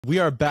We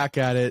are back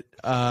at it.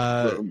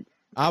 Abba,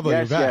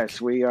 you're back.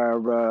 Yes, we are.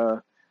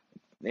 We're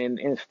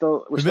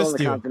still in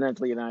the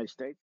continental United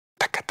States.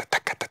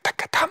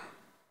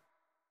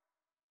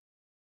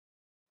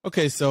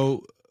 Okay,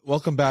 so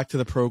welcome back to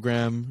the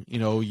program. You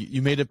know,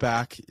 you made it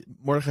back.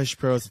 Mordechai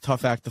Shapiro is a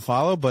tough act to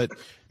follow, but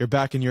you're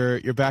back in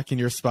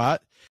your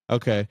spot.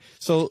 Okay,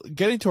 so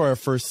getting to our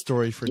first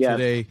story for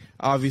today.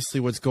 Obviously,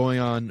 what's going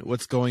on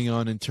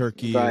in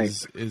Turkey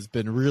has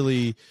been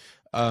really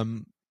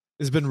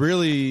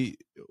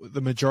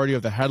the majority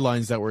of the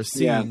headlines that we're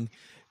seeing.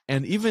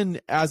 And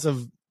even as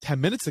of 10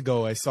 minutes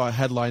ago, I saw a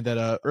headline that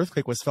an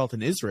earthquake was felt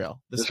in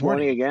Israel this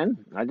morning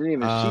again. I didn't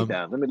even see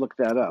that. Let me look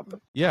that up.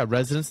 Yeah,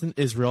 residents in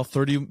Israel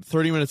 30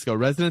 minutes ago.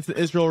 Residents in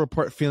Israel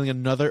report feeling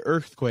another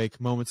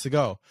earthquake moments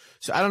ago.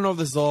 So I don't know if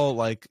this is all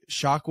like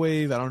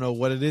shockwave. I don't know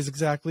what it is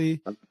exactly.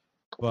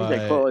 But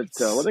they call it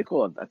what do they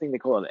call it? I think they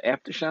call it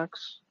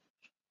aftershocks.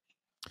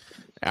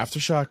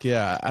 Aftershock,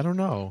 yeah. I don't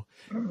know.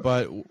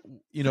 But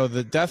you know,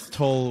 the death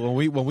toll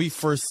when we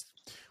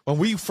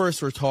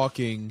first were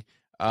talking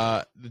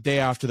the day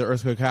after the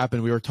earthquake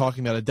happened, we were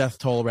talking about a death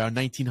toll around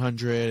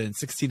 1900 and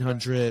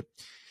 1600.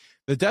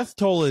 The death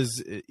toll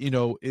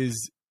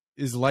is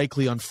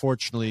likely,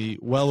 unfortunately,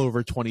 well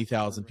over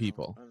 20,000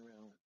 people,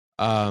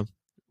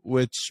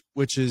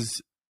 which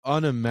is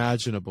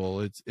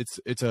unimaginable.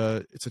 It's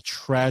a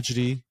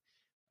tragedy.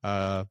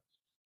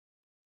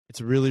 It's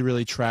really,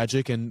 really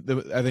tragic,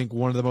 and I think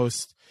one of the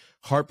most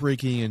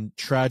heartbreaking and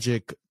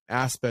tragic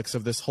aspects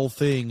of this whole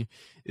thing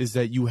is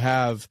that you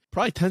have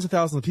probably tens of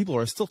thousands of people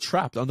are still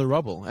trapped under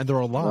rubble, and they're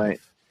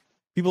alive.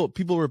 Right.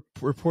 People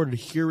reported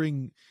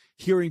hearing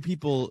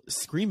people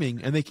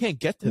screaming, and they can't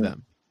get to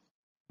them.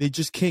 They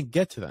just can't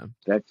get to them.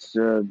 It's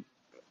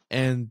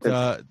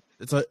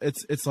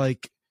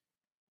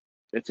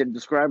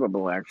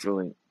indescribable,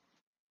 actually.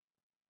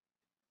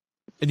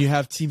 And you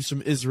have teams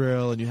from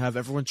Israel, and you have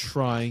everyone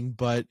trying,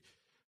 but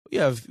you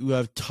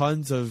have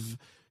tons of,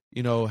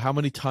 how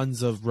many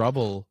tons of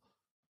rubble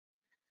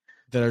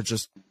that are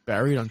just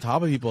buried on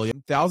top of people.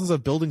 Thousands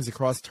of buildings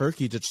across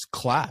Turkey just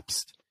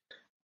collapsed.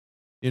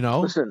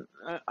 Listen,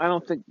 I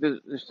don't think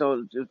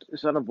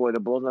it's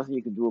unavoidable. Nothing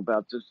you can do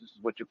about this. This is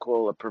what you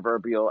call a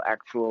proverbial,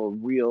 actual,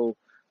 real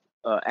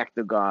act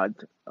of God.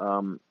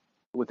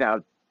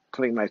 Without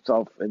putting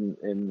myself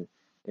in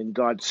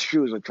God's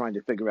shoes of trying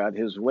to figure out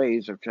his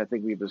ways, which I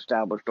think we've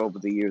established over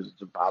the years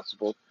it's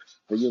impossible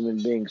for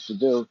human beings to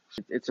do.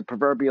 It's a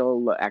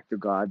proverbial act of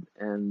God,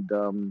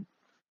 and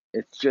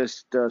it's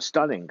just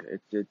stunning.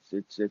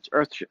 It's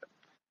earth.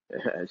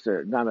 It's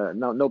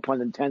no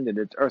pun intended.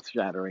 It's earth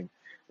shattering.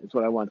 It's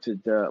what I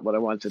wanted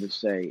to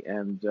say.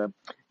 And a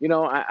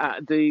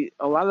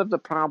lot of the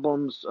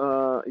problems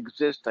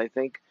exist, I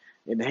think,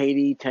 in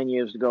Haiti 10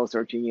 years ago,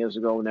 13 years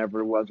ago, whenever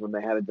it was, when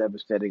they had a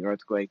devastating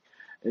earthquake,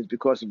 is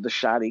because of the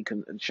shoddy,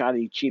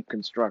 cheap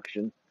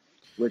construction,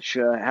 which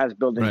has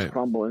buildings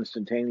crumble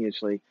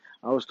instantaneously.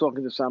 I was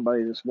talking to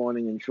somebody this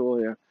morning in shul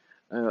here.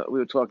 We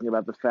were talking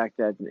about the fact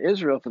that in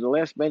Israel, for the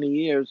last many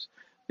years,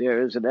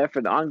 there is an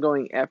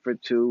ongoing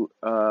effort to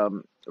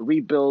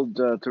rebuild,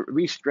 to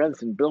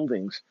re-strengthen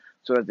buildings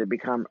so that they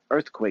become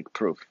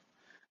earthquake-proof.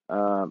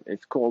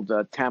 It's called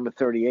TAMA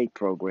 38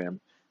 program.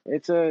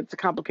 It's a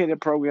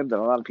complicated program that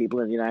a lot of people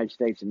in the United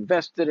States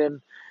invested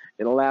in.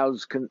 It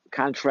allows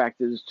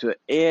contractors to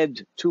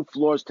add 2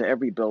 floors to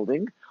every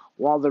building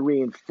while they're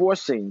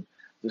reinforcing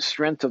the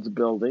strength of the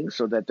building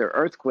so that they're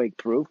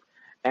earthquake-proof.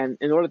 And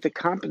in order to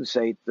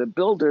compensate the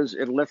builders,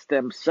 it lets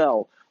them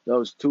sell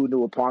those 2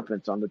 new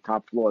apartments on the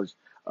top floors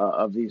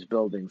of these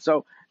buildings.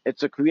 So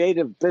it's a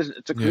creative business.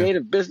 It's a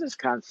creative business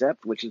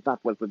concept, which is not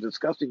what we're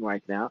discussing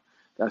right now.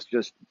 That's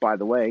just by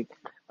the way.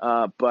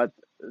 But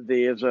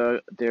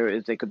there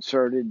is a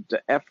concerted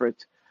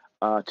effort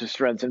to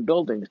strengthen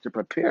buildings to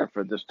prepare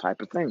for this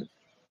type of thing.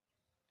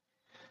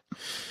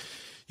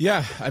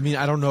 Yeah, I mean,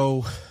 I don't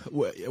know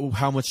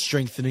how much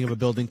strengthening of a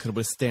building could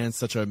withstand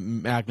such a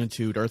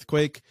magnitude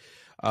earthquake.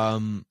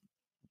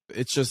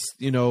 It's just,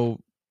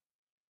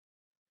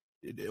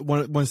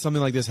 when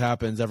something like this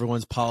happens,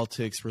 everyone's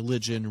politics,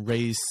 religion,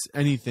 race,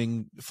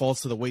 anything falls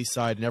to the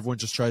wayside, and everyone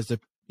just tries to,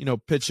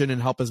 pitch in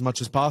and help as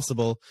much as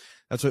possible.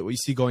 That's what we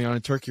see going on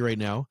in Turkey right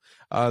now.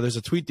 There's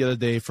a tweet the other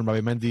day from Rabbi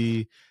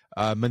Mendy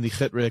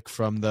Chitrik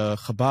from the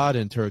Chabad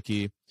in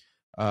Turkey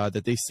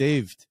that they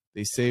saved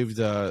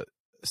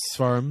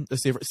Svarim, the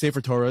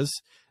Sefer Torahs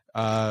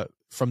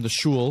from the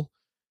shul.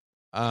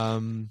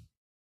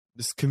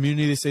 This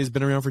community, they say, has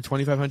been around for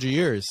 2,500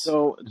 years.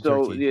 So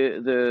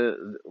the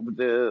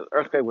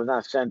earthquake was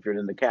not centered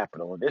in the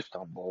capital of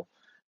Istanbul.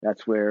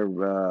 That's where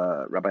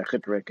Rabbi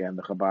Chitrik and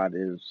the Chabad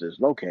is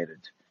located.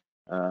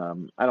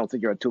 I don't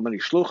think there are too many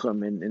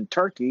shluchim in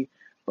Turkey,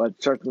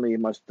 but certainly it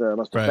must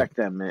affect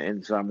them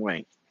in some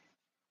way.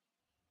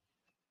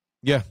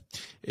 Yeah,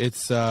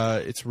 it's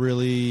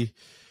really.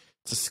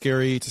 It's a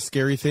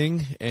scary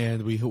thing,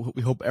 and we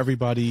hope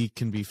everybody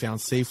can be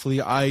found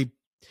safely. I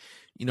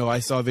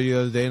saw a video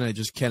the other day, and I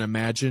just can't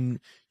imagine.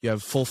 You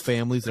have full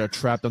families that are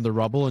trapped under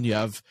rubble, and you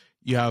have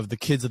the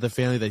kids of the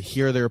family that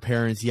hear their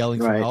parents yelling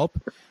for help.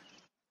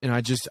 And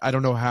I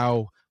don't know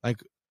how, like,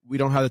 we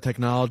don't have the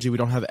technology. We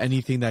don't have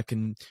anything that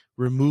can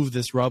remove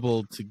this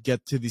rubble to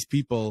get to these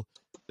people.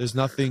 There's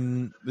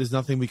nothing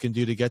we can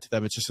do to get to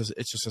them. It's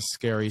just a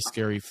scary,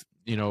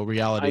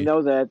 reality. I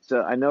know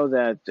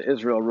that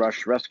Israel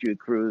rushed rescue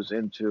crews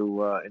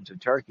into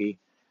Turkey.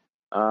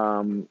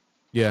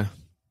 Yeah.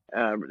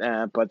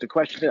 But the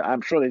question is,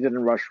 I'm sure they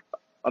didn't rush.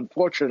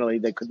 Unfortunately,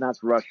 they could not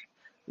rush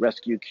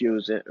rescue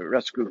crews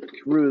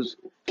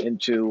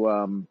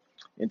into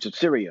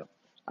Syria,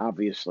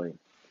 obviously.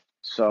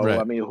 So Right.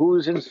 I mean,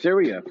 who's in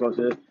Syria? Because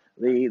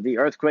the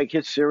earthquake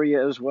hit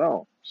Syria as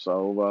well.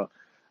 So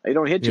you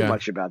don't hear too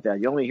much about that.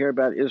 You only hear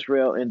about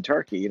Israel and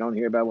Turkey. You don't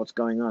hear about what's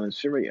going on in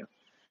Syria.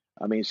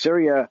 I mean,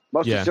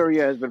 most of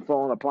Syria has been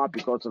falling apart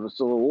because of the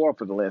civil war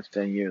for the last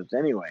 10 years.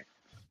 Anyway.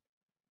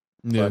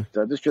 Yeah.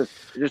 But this just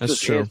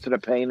adds to the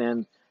pain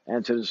and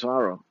to the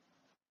sorrow.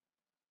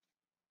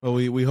 Well,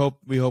 we hope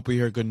we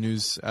hear good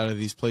news out of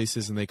these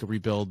places and they could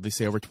rebuild. They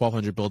say over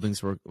 1,200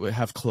 buildings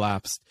have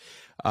collapsed.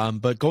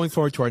 But going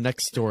forward to our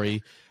next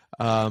story,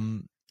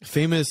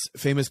 famous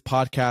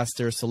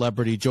podcaster,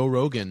 celebrity Joe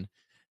Rogan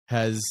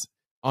has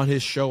on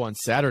his show on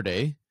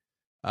Saturday,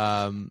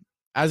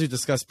 as we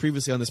discussed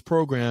previously on this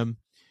program,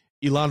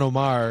 Ilhan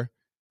Omar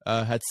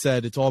had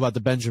said it's all about the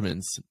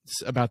Benjamins,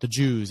 it's about the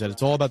Jews, that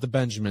it's all about the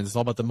Benjamins, it's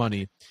all about the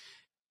money.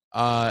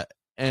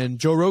 And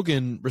Joe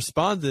Rogan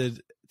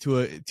responded to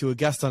a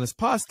guest on his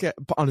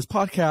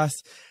podcast,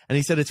 and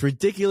he said it's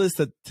ridiculous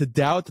to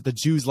doubt that the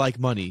Jews like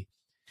money.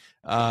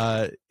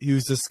 He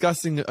was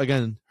discussing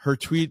again her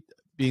tweet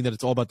being that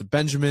it's all about the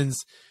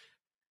Benjamins,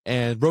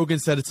 and Rogan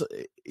said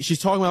she's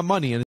talking about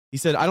money, and he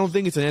said, I don't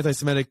think it's an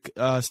anti-Semitic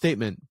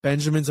statement.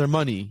 Benjamins are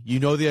money. You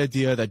know, the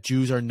idea that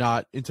Jews are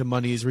not into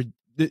money is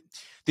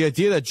the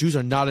idea that Jews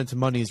are not into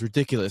money is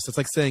ridiculous. It's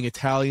like saying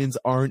Italians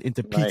aren't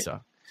into pizza.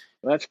 Right.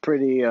 Well, that's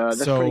pretty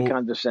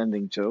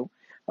condescending too.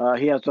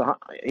 He has a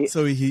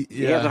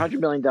 $100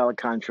 million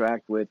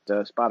contract with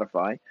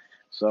Spotify,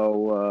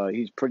 so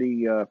he's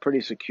pretty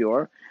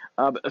secure.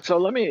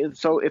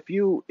 So if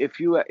you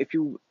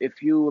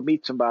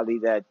meet somebody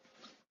that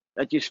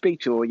you speak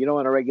to,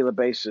 on a regular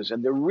basis,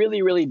 and they're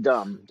really, really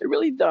dumb. They're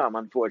really dumb,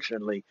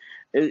 unfortunately.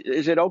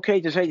 Is it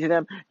okay to say to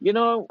them,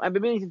 I've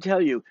been meaning to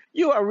tell you,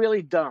 you are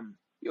really dumb.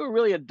 You are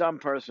really a dumb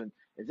person.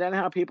 Is that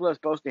how people are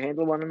supposed to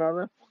handle one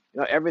another?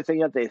 Everything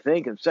that they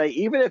think and say,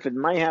 even if it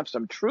might have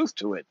some truth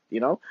to it,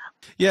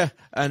 Yeah,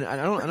 and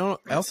I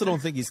also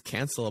don't think he's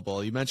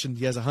cancelable. You mentioned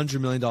he has a $100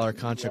 million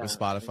contract with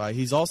Spotify.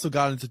 He's also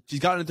gotten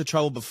into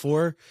trouble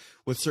before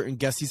with certain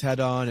guests he's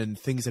had on and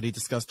things that he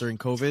discussed during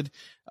COVID.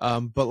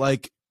 But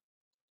like,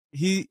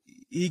 he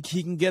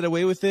can get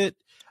away with it.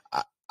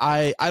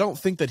 I don't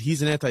think that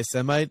he's an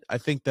anti-Semite. I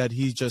think that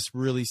he just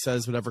really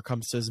says whatever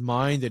comes to his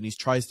mind, and he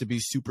tries to be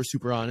super,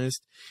 super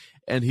honest.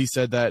 And he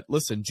said that,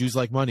 listen, Jews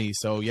like money,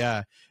 so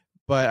yeah.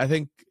 But I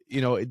think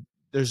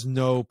there's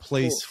no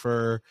place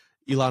for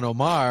Ilhan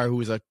Omar,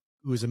 who is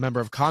a member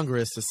of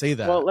Congress, to say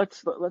that. Well,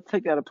 let's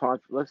take that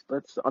apart. Let's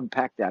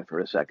unpack that for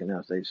a second,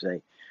 as they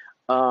say.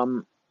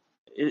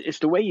 It's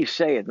the way you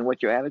say it and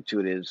what your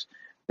attitude is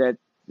that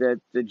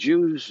the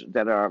Jews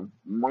that are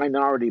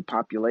minority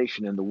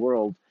population in the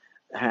world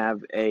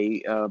have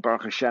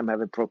Baruch Hashem,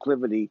 have a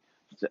proclivity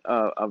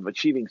of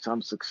achieving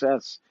some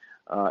success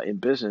in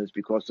business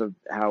because of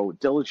how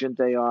diligent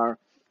they are,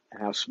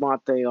 how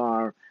smart they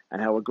are,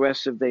 and how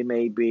aggressive they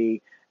may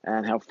be,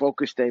 and how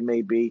focused they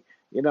may be.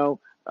 There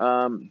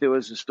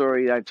was a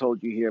story I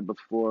told you here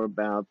before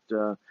about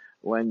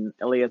when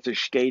Eliezer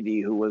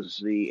Shkady, who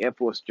was the Air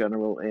Force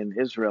general in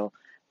Israel,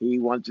 he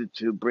wanted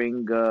to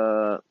bring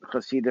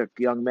Hasidic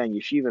young men,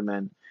 yeshiva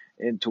men,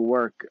 into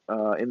work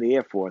in the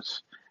Air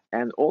Force.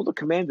 And all the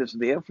commanders of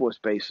the Air Force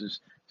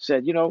bases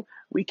said,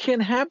 we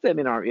can't have them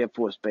in our Air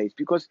Force base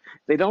because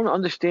they don't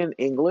understand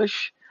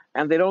English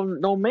and they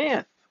don't know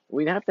math.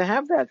 We have to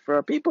have that for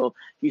our people.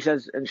 He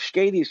says, and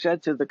Shkady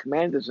said to the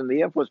commanders in the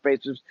Air Force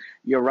bases,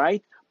 you're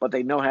right, but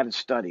they know how to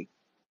study.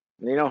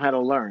 They know how to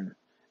learn.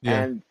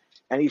 Yeah.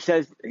 And he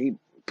says he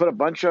put a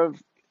bunch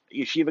of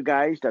yeshiva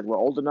guys that were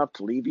old enough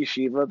to leave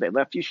yeshiva. They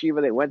left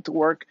yeshiva. They went to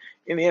work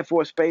in Air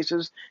Force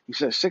bases. He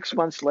says 6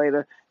 months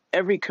later,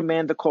 every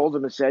commander called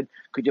him and said,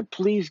 could you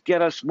please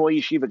get us more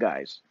yeshiva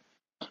guys?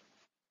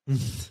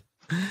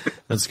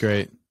 That's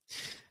great.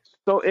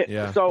 So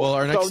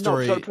our next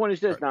story. So the point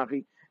is this,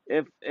 Nafi.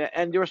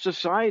 And there are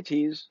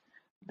societies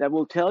that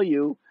will tell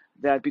you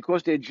that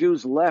because their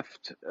Jews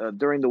left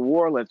during the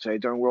war, let's say,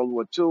 during World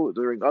War II,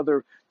 during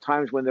other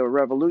times when there were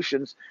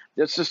revolutions,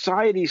 that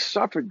society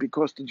suffered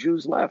because the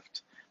Jews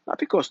left, not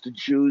because the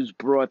Jews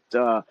brought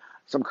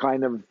some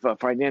kind of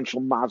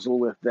financial mazel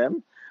with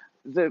them.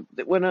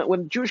 When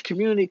a Jewish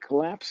community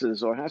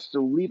collapses or has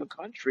to leave a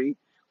country,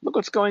 look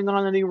what's going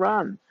on in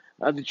Iran.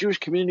 The Jewish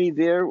community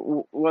there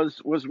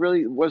was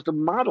the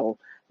model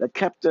that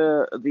kept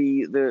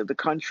the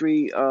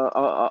country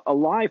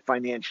alive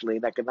financially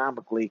and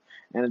economically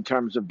and in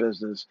terms of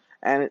business.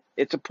 And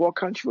it's a poor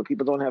country where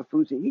people don't have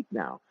food to eat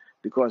now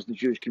because the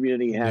Jewish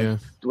community has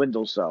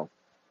dwindled so.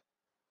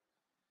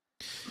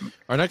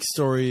 Our next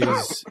story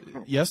is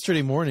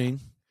yesterday morning,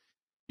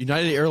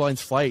 United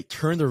Airlines flight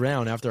turned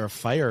around after a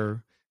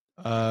fire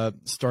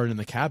started in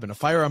the cabin. A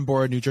fire on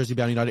board New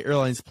Jersey-bound United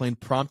Airlines plane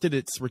prompted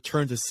its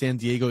return to San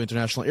Diego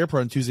International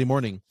Airport on Tuesday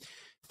morning.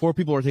 4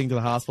 people were taken to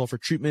the hospital for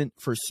treatment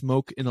for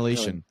smoke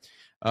inhalation.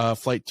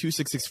 Flight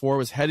 2664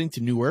 was heading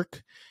to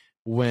Newark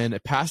when a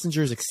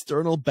passenger's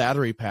external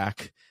battery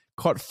pack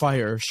caught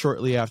fire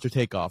shortly after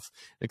takeoff.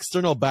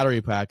 External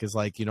battery pack is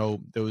like,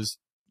 those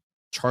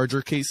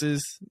charger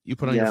cases you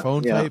put on your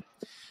phone type.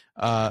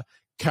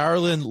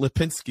 Carolyn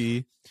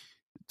Lipinski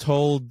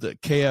told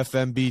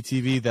KFMB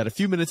TV that a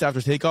few minutes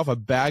after takeoff, a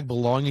bag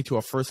belonging to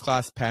a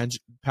first-class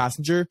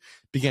passenger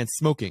began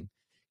smoking.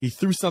 He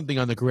threw something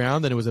on the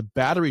ground, and it was a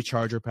battery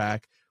charger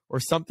pack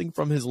or something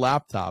from his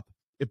laptop.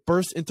 It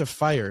burst into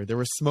fire. There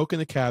was smoke in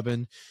the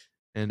cabin,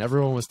 and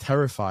everyone was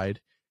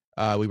terrified.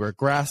 We were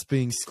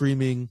grasping,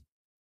 screaming.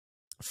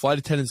 Flight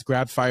attendants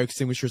grabbed fire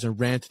extinguishers and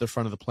ran to the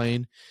front of the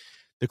plane.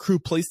 The crew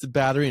placed the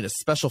battery in a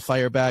special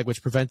fire bag,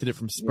 which prevented it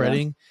from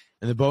spreading,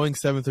 and the Boeing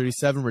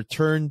 737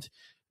 returned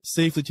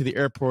safely to the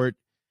airport.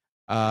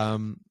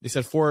 They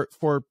said four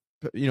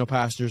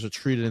passengers are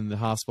treated in the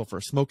hospital for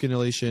smoke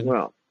inhalation.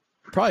 Well,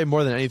 probably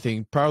more than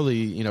anything,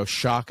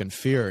 shock and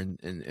fear,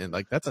 and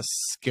like that's a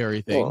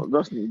scary thing.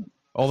 Well,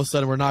 all of a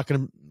sudden, you're not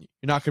going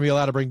to be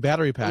allowed to bring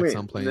battery packs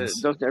on planes.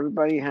 Doesn't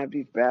everybody have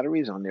these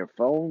batteries on their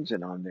phones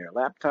and on their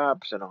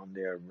laptops and on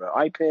their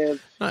iPads?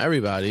 Not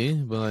everybody,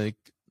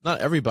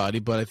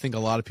 but I think a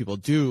lot of people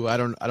do. I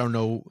don't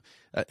know.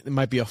 It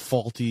might be a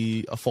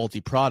faulty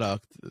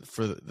product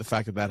for the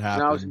fact that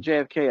happened. When I was in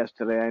JFK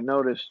yesterday, I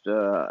noticed,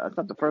 it's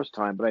not the first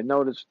time, but I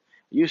noticed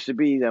it used to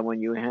be that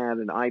when you had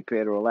an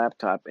iPad or a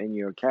laptop in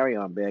your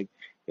carry-on bag,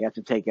 you have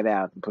to take it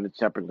out and put it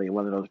separately in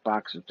one of those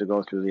boxes to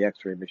go through the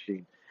x-ray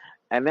machine.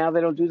 And now they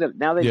don't do that.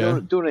 Now they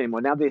don't do it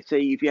anymore. Now they say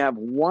if you have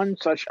one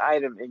such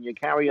item in your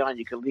carry-on,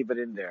 you can leave it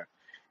in there.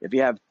 If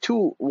you have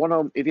two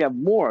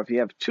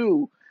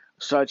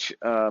such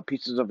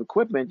pieces of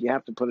equipment, you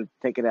have to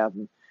take it out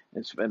and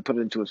put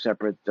it into a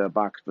separate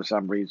box for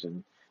some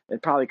reason.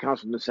 It probably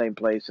comes from the same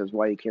place as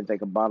why you can't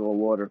take a bottle of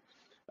water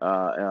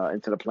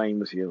into the plane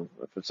with you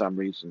for some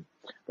reason.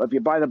 But if you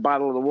buy the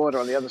bottle of the water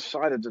on the other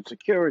side of the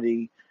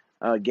security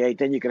gate,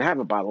 then you can have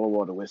a bottle of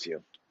water with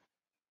you.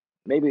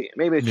 Maybe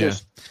it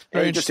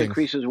just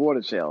increases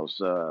water sales.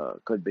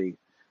 Could be.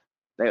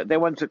 They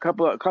went to a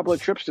couple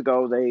of trips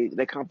ago.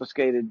 They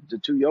confiscated the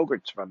 2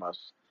 yogurts from us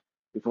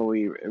before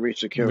we reached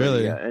security.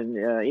 Really?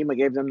 And Ema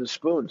gave them the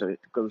spoon because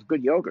it was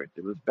good yogurt.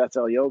 It was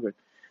Bethel yogurt.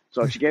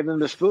 So she gave them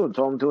the spoon,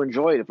 told them to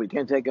enjoy it. If we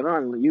can't take it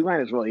on, you might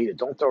as well eat it.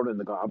 Don't throw it in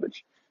the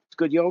garbage. It's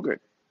good yogurt.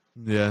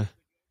 Yeah,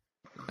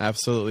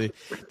 absolutely.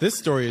 This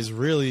story is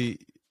really,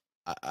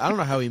 I don't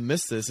know how we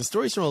missed this. The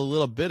story's from a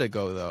little bit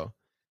ago, though.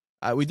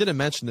 We didn't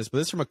mention this, but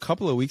it's from a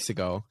couple of weeks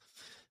ago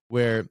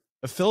where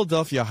a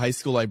Philadelphia high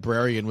school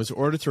librarian was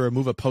ordered to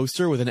remove a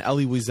poster with an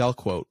Elie Wiesel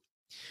quote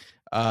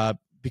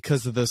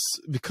because of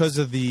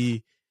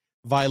the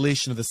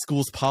violation of the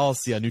school's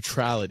policy on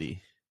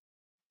neutrality.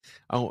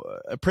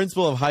 A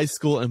principal of high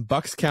school in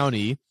Bucks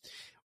County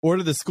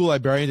ordered the school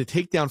librarian to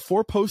take down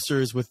 4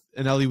 posters with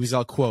an Elie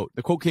Wiesel quote.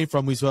 The quote came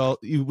from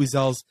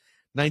Wiesel's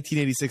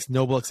 1986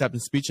 Nobel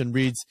Acceptance speech and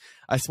reads,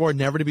 "I swore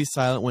never to be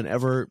silent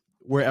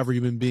wherever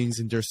human beings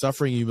endure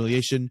suffering and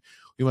humiliation.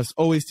 We must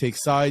always take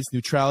sides.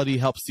 Neutrality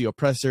helps the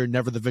oppressor,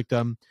 never the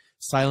victim.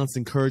 Silence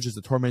encourages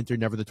the tormentor,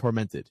 never the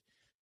tormented."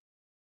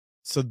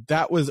 So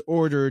that was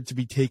ordered to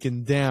be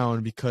taken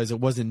down because it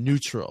wasn't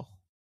neutral.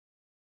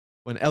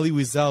 When Elie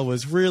Wiesel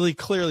was really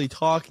clearly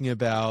talking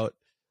about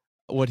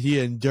what he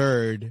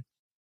endured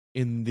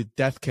in the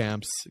death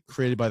camps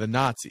created by the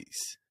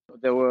Nazis.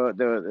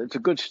 It's a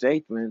good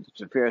statement.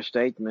 It's a fair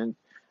statement.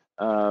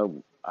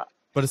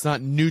 But it's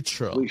not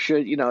neutral. We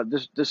should,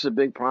 this is a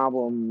big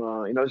problem.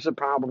 This is a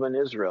problem in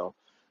Israel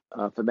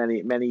for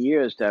many, many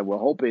years that we're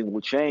hoping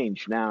will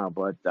change now,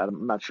 but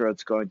I'm not sure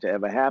it's going to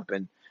ever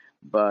happen.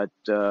 But,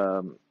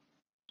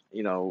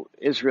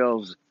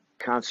 Israel's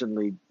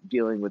constantly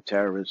dealing with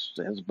terrorists.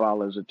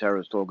 Hezbollah is a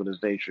terrorist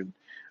organization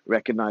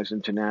recognized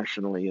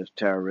internationally as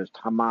terrorist.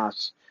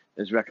 Hamas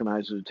is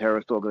recognized as a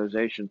terrorist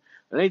organization.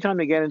 And anytime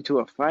they get into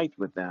a fight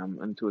with them,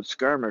 into a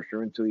skirmish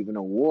or into even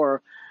a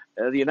war,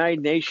 the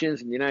United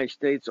Nations and the United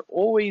States are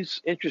always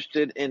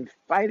interested in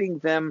fighting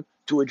them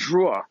to a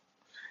draw.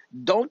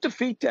 Don't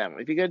defeat them.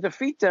 If you're going to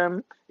defeat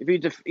them, can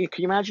you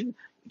imagine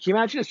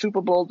a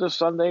Super Bowl this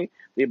Sunday?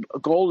 The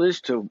goal is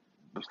to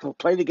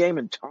play the game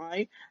and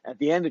tie. At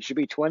the end, it should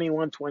be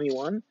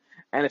 21-21.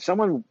 And if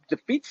someone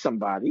defeats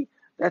somebody,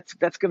 that's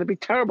going to be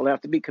terrible. They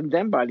have to be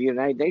condemned by the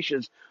United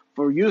Nations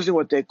for using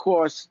what they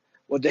call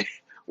the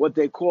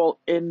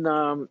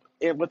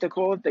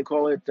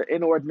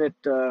inordinate.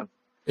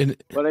 What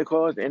do they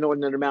call it?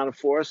 Inordinate amount of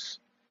force.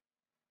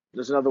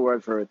 There's another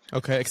word for it.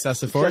 Okay,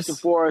 excessive force. Excessive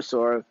force,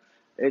 or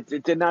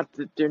they're not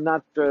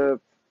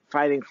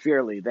fighting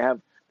fairly. They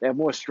have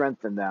more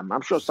strength than them.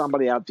 I'm sure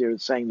somebody out there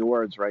is saying the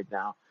words right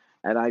now,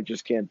 and I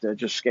just can't.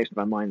 Just escapes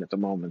my mind at the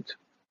moment.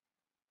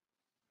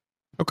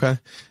 Okay,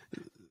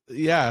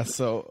 yeah.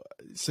 So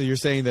you're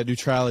saying that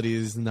neutrality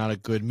is not a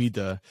good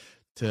midah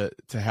to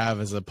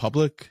have as a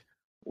public?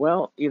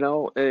 Well,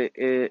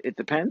 it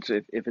depends.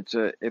 If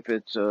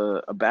it's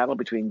a battle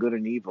between good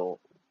and evil,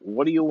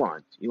 what do you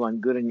want? You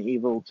want good and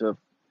evil to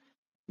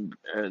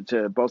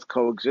both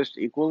coexist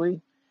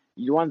equally?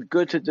 You want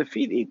good to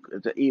defeat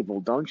the evil,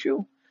 don't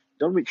you?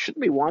 Don't we?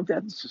 Shouldn't we want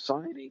that in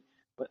society?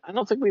 But I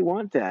don't think we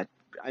want that.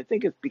 I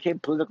think it became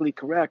politically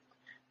correct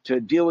to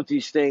deal with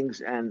these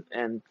things and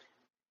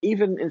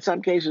even in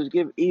some cases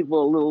give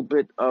evil a little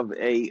bit of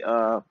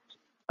a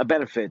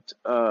benefit,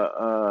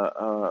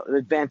 an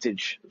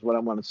advantage is what I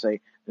want to say,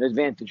 an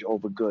advantage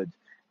over good.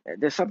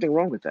 There's something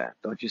wrong with that,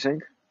 don't you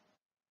think?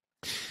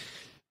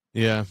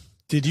 Yeah.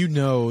 Did you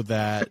know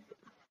that,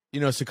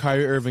 so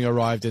Kyrie Irving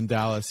arrived in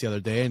Dallas the other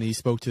day and he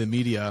spoke to the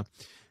media,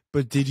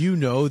 but did you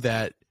know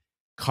that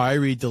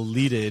Kyrie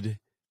deleted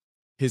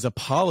his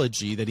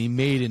apology that he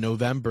made in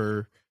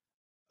November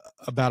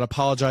about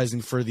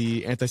apologizing for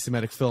the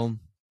anti-Semitic film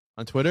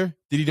on Twitter?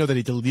 Did you know that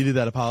he deleted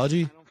that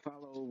apology? I don't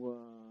follow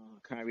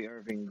Kyrie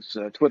Irving's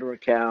Twitter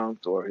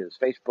account or his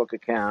Facebook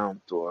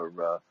account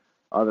or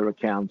other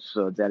accounts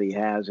that he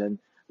has, and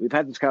we've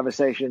had this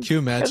conversation. Can you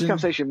imagine? Had this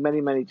conversation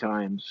many, many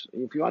times.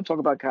 If you want to talk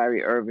about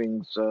Kyrie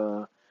Irving's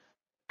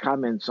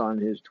comments on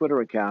his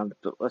Twitter account,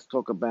 let's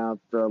talk about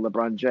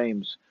LeBron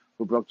James,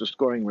 who broke the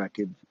scoring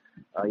record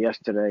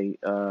yesterday,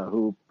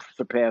 who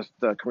surpassed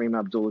Kareem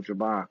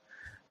Abdul-Jabbar,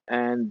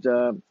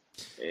 and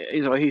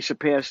he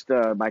surpassed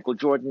Michael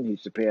Jordan, he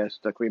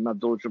surpassed Kareem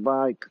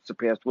Abdul-Jabbar, he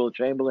surpassed Will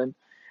Chamberlain,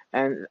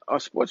 and a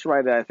sports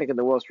writer, I think, in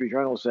the Wall Street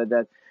Journal said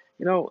that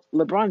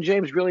LeBron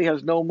James really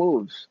has no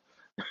moves.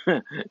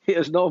 He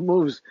has no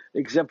moves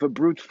except for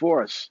brute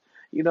force.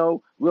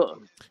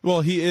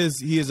 Well, he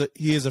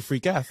is a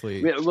freak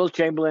athlete. Will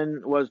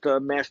Chamberlain was the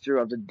master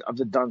of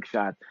the dunk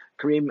shot.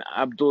 Kareem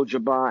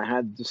Abdul-Jabbar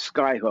had the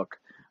sky hook.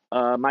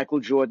 Michael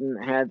Jordan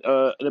had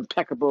an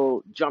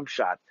impeccable jump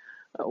shot.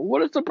 What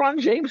does LeBron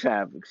James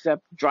have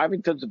except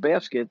driving to the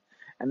basket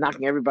and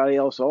knocking everybody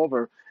else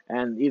over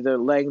and either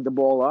laying the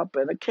ball up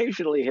and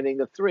occasionally hitting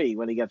a three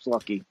when he gets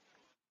lucky?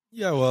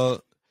 Yeah,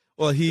 well,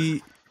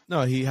 he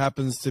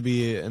happens to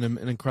be an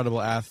incredible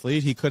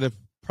athlete. He could have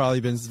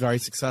probably been very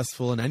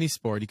successful in any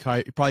sport. He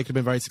probably could have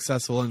been very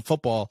successful in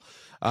football,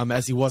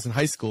 as he was in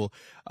high school.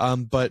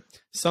 But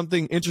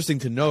something interesting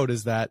to note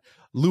is that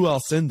Lou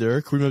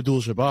Alcindor, Kareem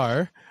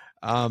Abdul-Jabbar,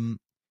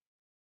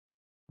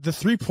 the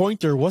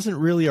three-pointer wasn't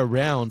really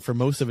around for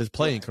most of his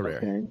playing career.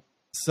 Okay.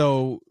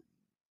 So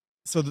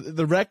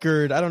the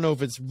record, I don't know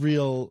if it's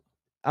real.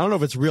 I don't know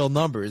if it's real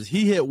numbers.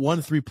 He hit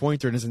one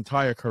three-pointer in his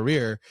entire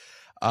career.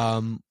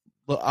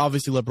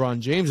 Obviously, LeBron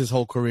James, his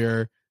whole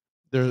career,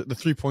 the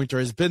three-pointer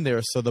has been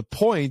there. So the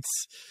points,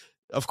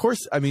 of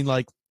course, I mean,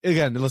 like,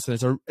 again,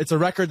 listen, it's a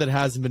record that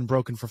hasn't been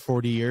broken for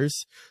 40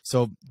 years.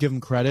 So give him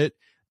credit,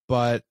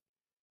 but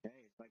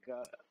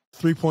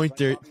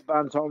three-pointer. It's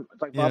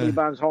like Bobby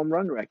Bonds' home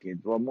run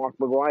record or Mark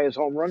McGwire's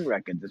home run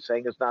record. They're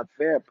saying it's not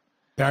fair.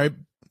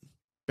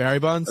 Barry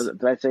Bonds?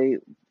 Did I say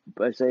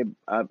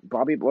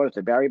Bobby? What is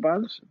it? Barry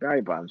Bonds?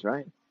 Barry Bonds,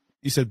 right?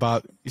 You said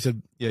Bob. You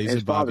said His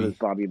said father Bobby. was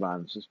Bobby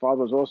Bonds. His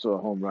father was also a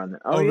home run.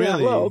 Oh, yeah.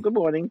 really? Well, good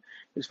morning.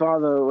 His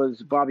father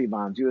was Bobby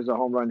Bonds. He was a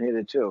home run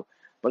hitter too,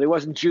 but he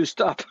wasn't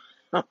juiced up.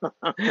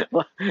 He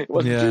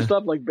wasn't juiced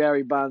up like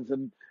Barry Bonds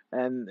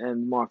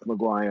and Mark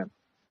McGwire.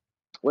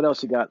 What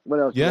else you got?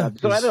 You got?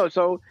 So I know.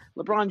 So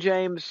LeBron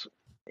James,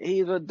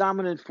 he's a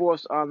dominant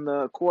force on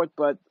the court,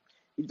 but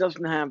he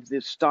doesn't have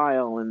the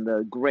style and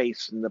the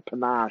grace and the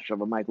panache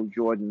of a Michael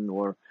Jordan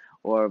or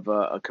of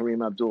a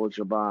Kareem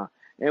Abdul-Jabbar.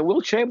 And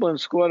Will Chamberlain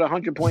scored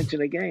 100 points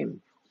in a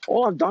game,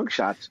 all on dunk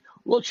shots.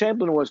 Will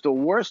Chamberlain was the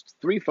worst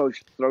throw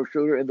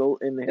shooter in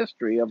the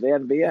history of the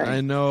NBA.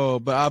 I know,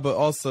 but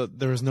also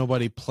there was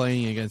nobody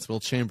playing against Will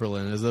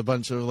Chamberlain. There's a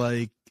bunch of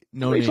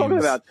no what are you names. talking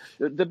about?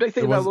 The big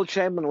thing about Will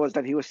Chamberlain was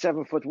that he was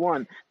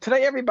 7'1".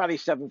 Today,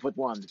 everybody's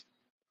 7'1".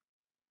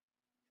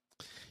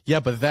 Yeah,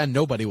 but then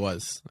nobody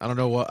was. I don't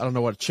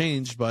know what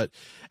changed, but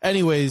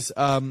anyways,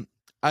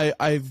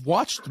 I've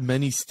watched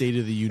many State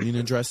of the Union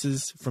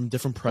addresses from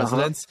different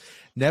presidents.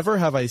 Never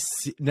have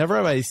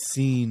I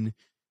seen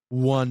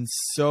one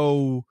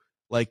so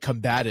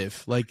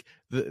combative. Like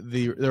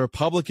the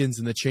Republicans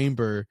in the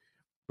chamber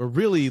were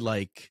really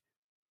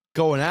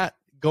going at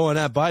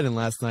Biden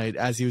last night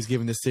as he was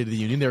giving the State of the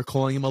Union. They were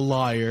calling him a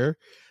liar.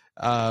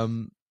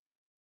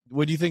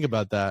 What do you think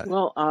about that?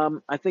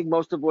 Well, I think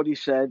most of what he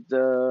said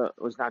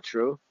was not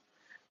true.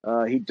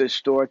 He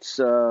distorts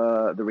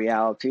the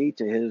reality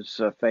to his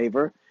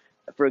favor.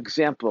 For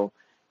example,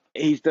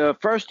 he's the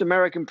first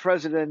American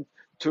president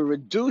to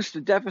reduce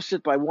the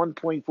deficit by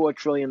 $1.4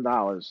 trillion.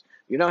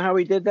 You know how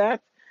he did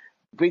that?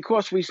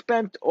 Because we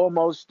spent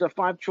almost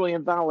 $5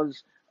 trillion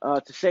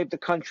to save the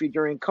country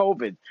during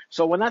COVID.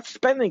 So we're not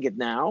spending it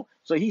now.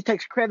 So he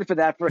takes credit for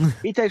that.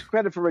 He takes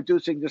credit for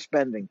reducing the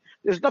spending.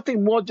 There's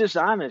nothing more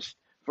dishonest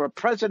for a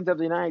president of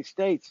the United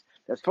States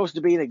that's supposed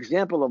to be an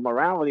example of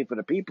morality for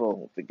the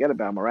people. Forget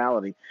about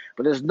morality.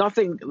 But there's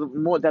nothing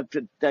more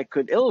that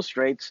could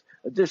illustrate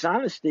a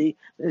dishonesty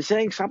than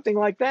saying something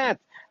like that.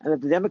 And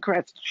if the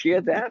Democrats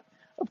share that,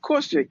 of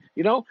course, if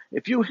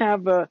you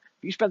spend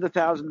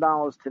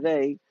 $1,000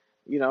 today,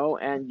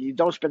 and you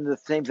don't spend the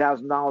same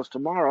 $1,000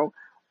 tomorrow,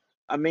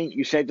 I mean,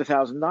 you saved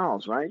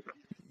 $1,000, right?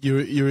 You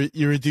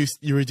reduce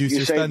your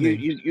spending.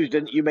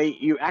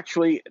 You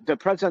actually, the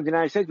president of the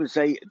United States would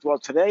say, well,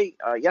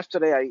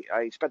 yesterday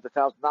I spent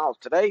 $1,000.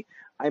 Today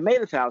I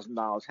made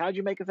 $1,000. How'd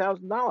you make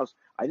 $1,000?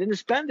 I didn't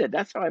spend it.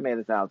 That's how I made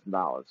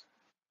 $1,000.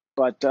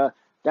 But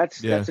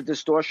that's a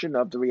distortion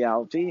of the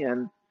reality,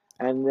 and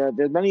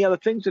there's many other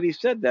things that he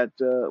said that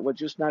were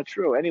just not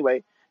true. Anyway,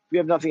 if you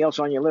have nothing else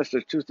on your list,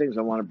 there's two things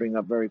I want to bring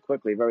up very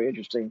quickly, very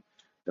interesting,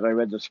 that I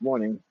read this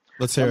morning.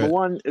 Let's hear Number it.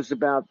 one is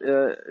about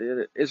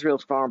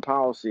Israel's foreign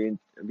policy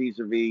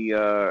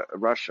vis-a-vis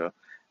Russia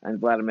and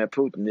Vladimir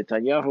Putin.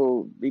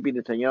 Bibi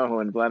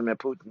Netanyahu and Vladimir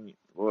Putin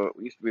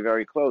used to be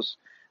very close.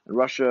 And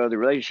Russia, the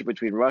relationship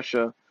between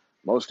Russia,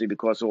 mostly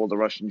because of all the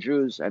Russian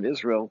Jews, and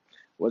Israel,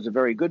 was a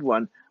very good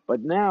one.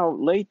 But now,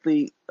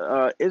 lately,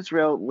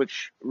 Israel,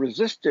 which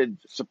resisted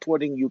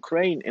supporting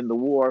Ukraine in the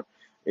war,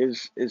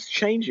 is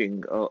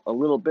changing a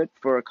little bit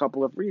for a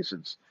couple of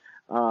reasons,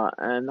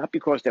 and not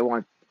because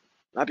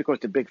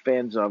they're big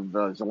fans of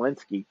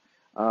Zelensky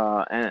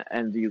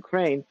and the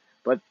Ukraine,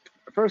 but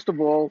first of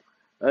all,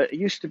 it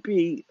used to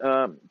be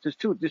there's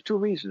two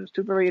reasons,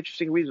 two very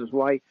interesting reasons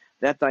why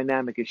that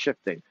dynamic is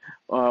shifting.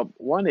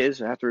 One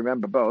is, I have to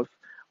remember both.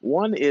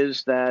 One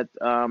is that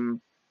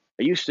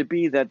it used to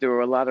be that there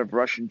were a lot of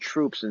Russian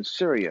troops in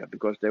Syria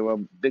because they were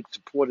big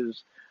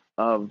supporters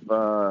of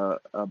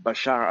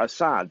Bashar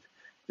Assad,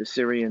 the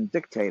Syrian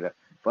dictator.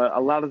 But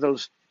a lot of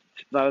those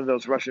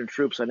Russian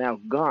troops are now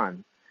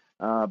gone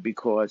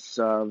because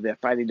they're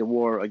fighting the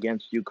war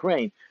against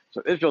Ukraine.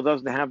 So Israel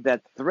doesn't have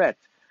that threat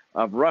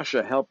of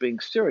Russia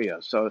helping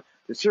Syria. So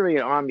the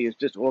Syrian army is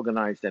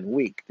disorganized and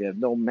weak. They have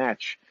no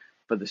match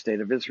for the state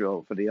of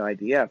Israel, for the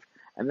IDF.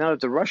 And now that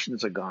the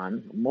Russians are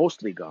gone,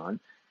 mostly gone,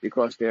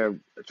 because they're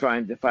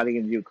fighting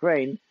in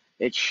Ukraine,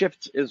 it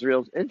shifts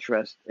Israel's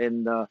interest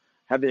in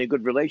having a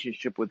good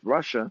relationship with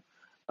Russia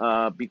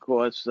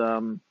because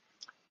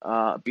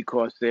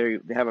they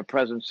have a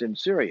presence in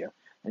Syria.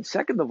 And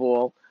second of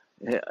all,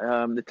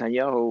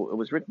 Netanyahu, it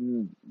was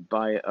written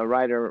by a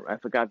writer, I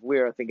forgot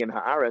where, I think in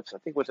Haaretz,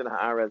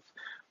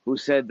 who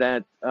said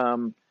that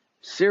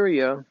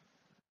Syria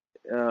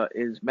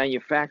is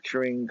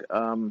manufacturing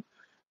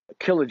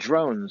killer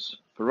drones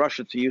for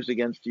Russia to use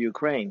against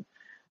Ukraine.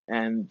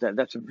 And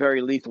that's a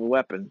very lethal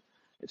weapon.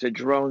 It's a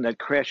drone that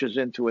crashes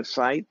into a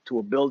site, to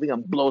a building,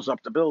 and blows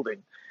up the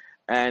building.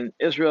 And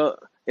Israel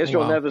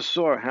never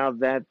saw how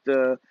that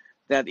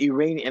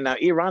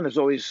Iran has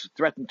always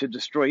threatened to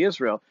destroy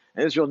Israel,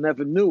 and Israel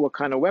never knew what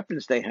kind of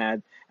weapons they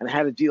had and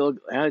how to deal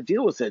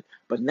with it.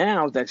 But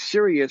now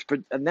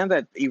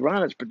that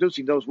Iran is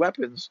producing those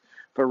weapons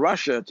for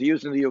Russia to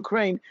use in the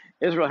Ukraine,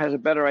 Israel has a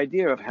better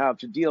idea of how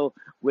to deal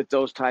with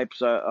those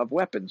types of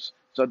weapons.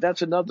 So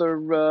that's another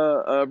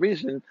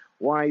reason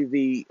why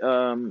the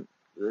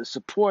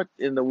support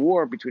in the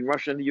war between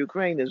Russia and the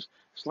Ukraine is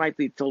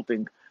slightly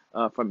tilting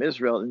from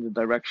Israel in the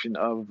direction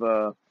of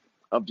the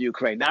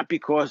Ukraine. Not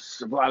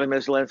because Vladimir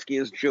Zelensky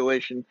is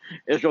Jewish and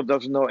Israel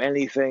doesn't know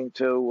anything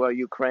to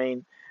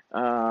Ukraine,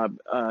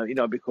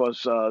 because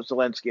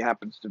Zelensky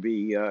happens to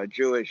be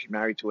Jewish,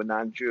 married to a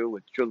non-Jew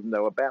with children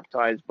that were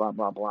baptized, blah,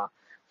 blah, blah.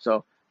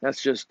 So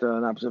that's just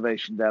an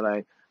observation that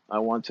I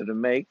wanted to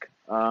make.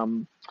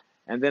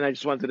 And then I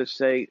just wanted to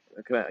say,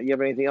 you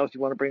have anything else you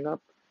want to bring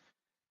up?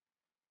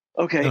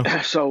 Okay,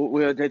 no. So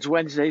it's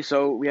Wednesday,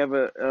 so we have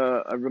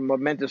a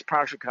momentous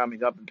Parsha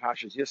coming up in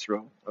Parshas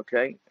Yisro.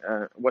 Okay,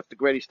 what's the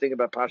greatest thing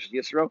about Parshas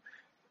Yisro?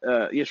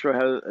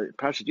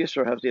 Parshas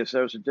Yisro has the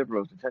Aseret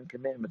Dibros, the 10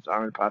 Commandments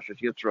are in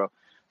Parshas Yisro.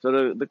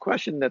 So the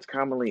question that's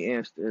commonly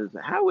asked is,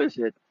 how is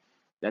it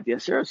that the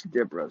Aseret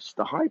Dibros,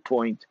 the high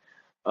point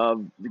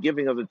of the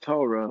giving of the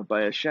Torah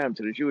by Hashem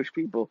to the Jewish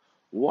people,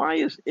 why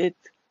is it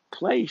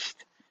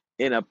placed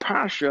in a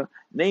Parsha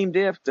named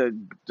after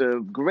the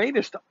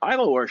greatest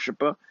idol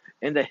worshiper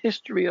in the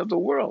history of the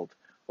world?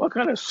 What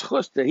kind of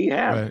schus did he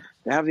have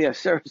to have the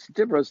Aseret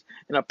Dibros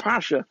in a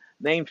Parsha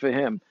named for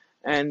him?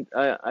 And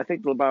I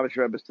think the Lubavitch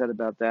Rebbe said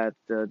about that,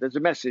 there's a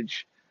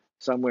message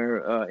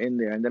somewhere in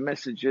there. And the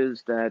message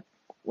is that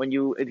when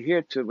you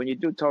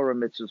do Torah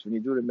mitzvahs, when you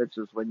do the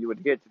mitzvahs, when you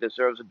adhere to the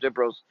Aseret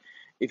Dibros,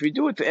 if you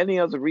do it for any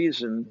other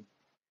reason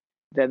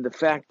than the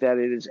fact that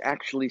it is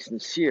actually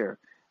sincere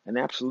and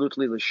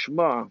absolutely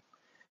l'shma,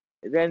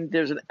 then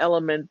there's an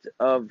element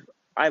of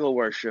idol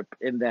worship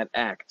in that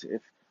act. I'll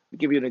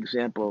give you an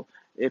example.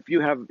 If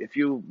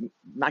you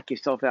knock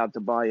yourself out to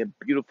buy a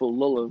beautiful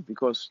lulav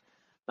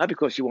not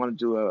because you want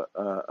to do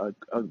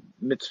a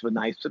mitzvah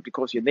nice, but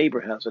because your neighbor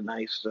has a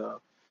nice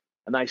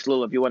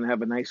lulav, you want to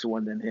have a nicer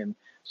one than him.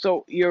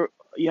 So you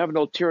have an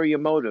ulterior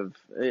motive.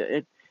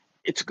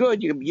 It's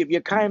good.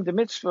 You're kaim the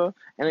mitzvah,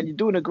 and then you're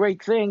doing a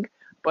great thing,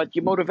 but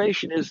your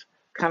motivation is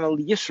kind of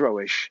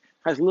Yisro-ish,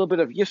 has a little bit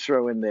of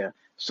Yisro in there.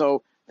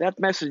 So that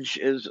message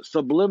is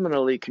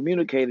subliminally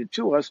communicated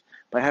to us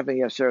by having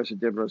Aseret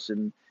Dibros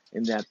in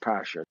that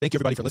parsha. Thank you,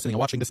 everybody, for listening and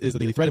watching. This is The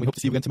Daily Thread, and we hope to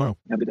see you again tomorrow.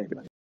 Have a good day,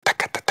 everybody.